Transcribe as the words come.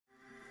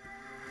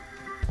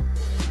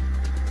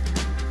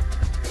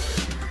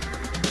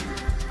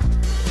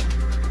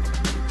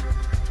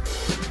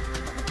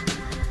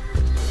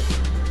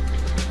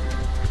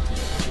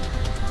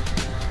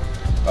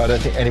I don't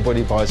think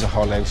anybody buys a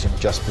Harley-Davidson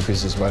just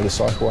because it's a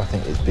motorcycle. I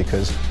think it's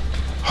because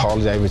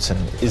Harley-Davidson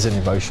is an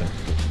emotion.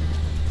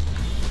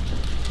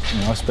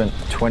 You know, I spent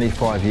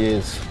 25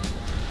 years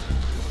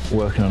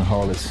working on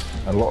Harleys.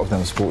 A lot of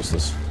them are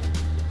Sportsters.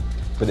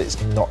 But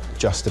it's not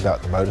just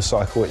about the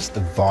motorcycle, it's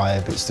the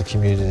vibe, it's the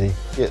community.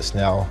 It's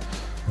now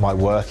my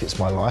work, it's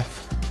my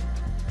life.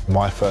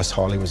 My first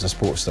Harley was a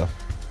Sportster.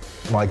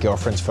 My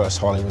girlfriend's first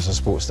Harley was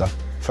a Sportster.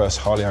 First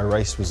Harley I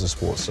raced was a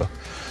Sportster.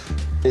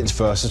 It's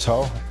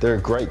versatile. They're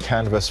a great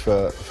canvas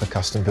for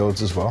custom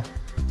builds as well.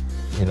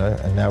 You know,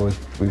 and now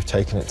we've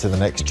taken it to the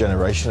next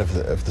generation of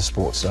the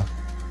Sportster.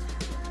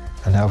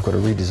 And now I've got to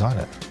redesign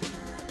it.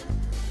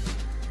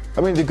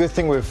 I mean, the good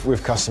thing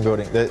with custom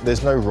building,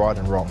 there's no right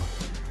and wrong.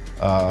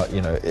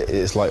 You know,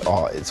 it's like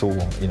art, it's all,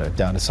 you know,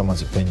 down to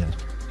someone's opinion.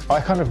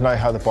 I kind of know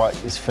how the bike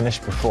is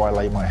finished before I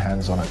lay my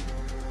hands on it.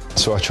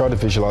 So I try to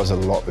visualize it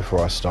a lot before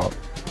I start.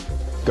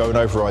 Going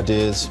over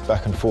ideas,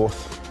 back and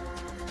forth,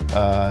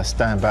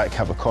 stand back,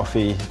 have a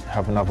coffee,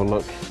 have another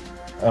look,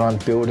 and I'm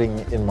building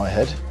in my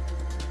head.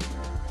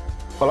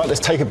 I like to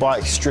take a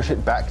bike, strip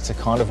it back to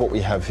kind of what we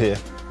have here,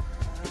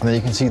 and then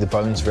you can see the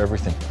bones of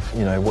everything.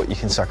 You know, what you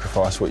can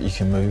sacrifice, what you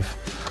can move.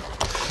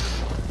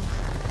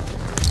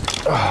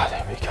 Ah,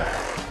 there we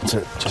go.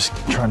 So just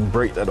try and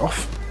break that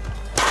off.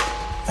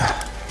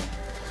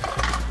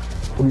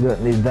 We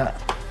don't need that.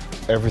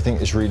 Everything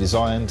is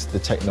redesigned. The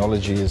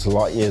technology is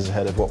light years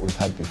ahead of what we've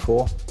had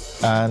before.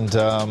 And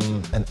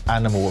an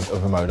animal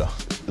of a motor.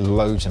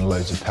 Loads and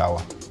loads of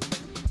power.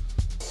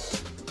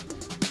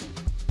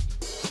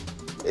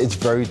 It's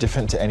very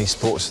different to any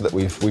Sportster that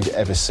we've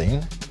ever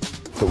seen.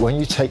 But when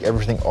you take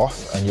everything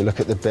off and you look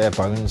at the bare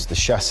bones, the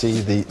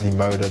chassis, the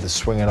motor, the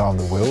swinging arm,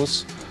 the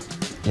wheels,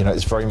 you know,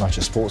 it's very much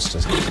a Sportster.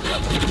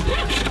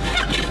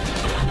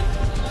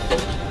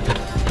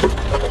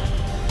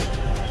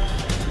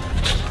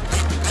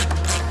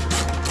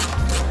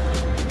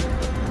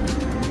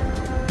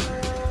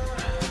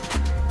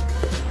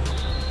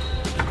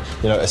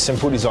 You know, a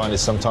simple design is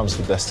sometimes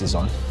the best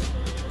design.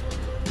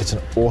 It's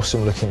an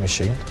awesome looking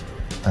machine,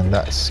 and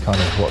that's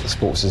kind of what the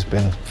Sports has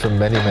been for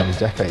many, many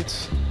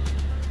decades.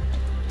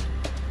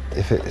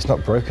 If it's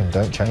not broken,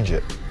 don't change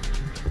it.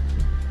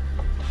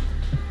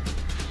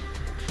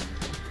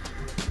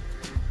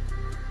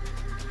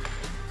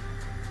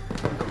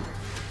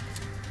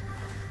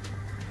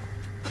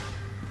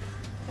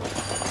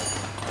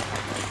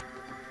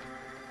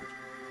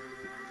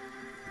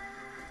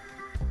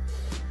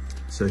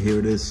 So here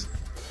it is,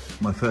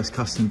 my first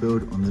custom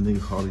build on the new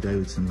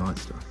Harley-Davidson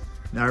Nightster.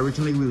 Now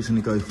originally we was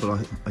going to go for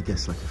like, I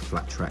guess like a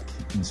flat track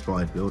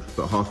inspired build,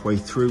 but halfway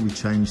through we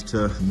changed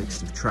to a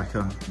mix of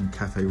tracker and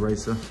café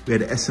racer. We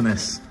had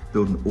S&S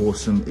build an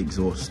awesome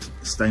exhaust,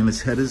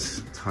 stainless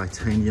headers,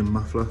 titanium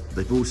muffler.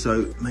 They've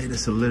also made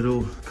us a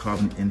little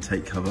carbon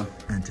intake cover,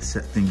 and to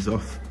set things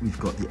off we've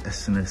got the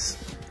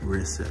S&S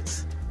rear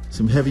sets.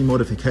 Some heavy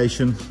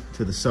modification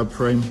to the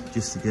subframe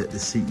just to get the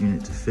seat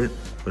unit to fit,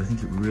 but I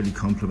think it really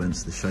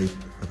complements the shape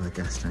of our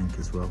gas tank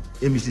as well.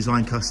 Image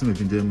Design Custom have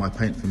been doing my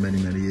paint for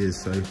many, many years,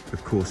 so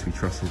of course we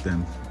trusted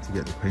them to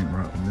get the paint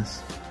right on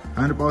this.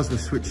 Handlebars were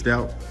switched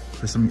out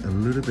for something a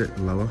little bit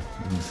lower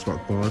than the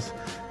stock bars.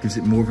 Gives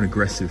it more of an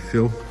aggressive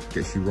feel,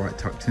 gets you right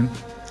tucked in.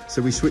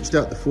 So we switched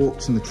out the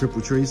forks and the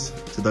triple trees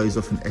to those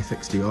off an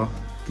FXDR.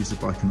 Gives the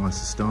bike a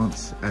nicer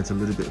stance, adds a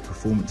little bit of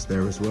performance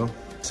there as well.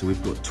 So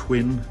we've got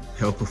twin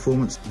Hell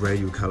Performance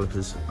radial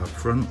calipers up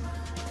front.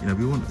 You know,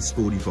 we wanted the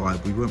sporty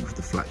vibe. We went with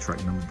the flat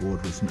track number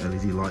board with some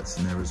LED lights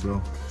in there as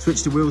well.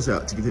 Switched the wheels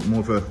out to give it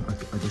more of a,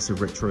 I guess, a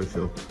retro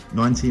feel.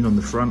 19 on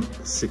the front,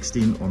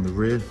 16 on the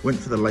rear. Went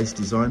for the lace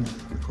design,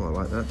 I quite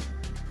like that.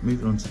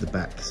 Moving on to the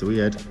back, so we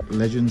had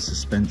Legend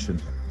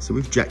suspension. So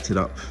we've jacked it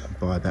up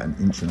by about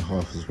 1.5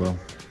 inches as well.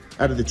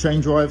 Added the chain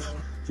drive,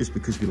 just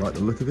because we like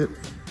the look of it.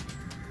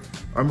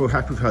 I'm real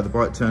happy with how the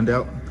bike turned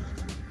out,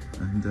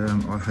 and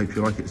I hope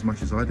you like it as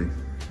much as I do.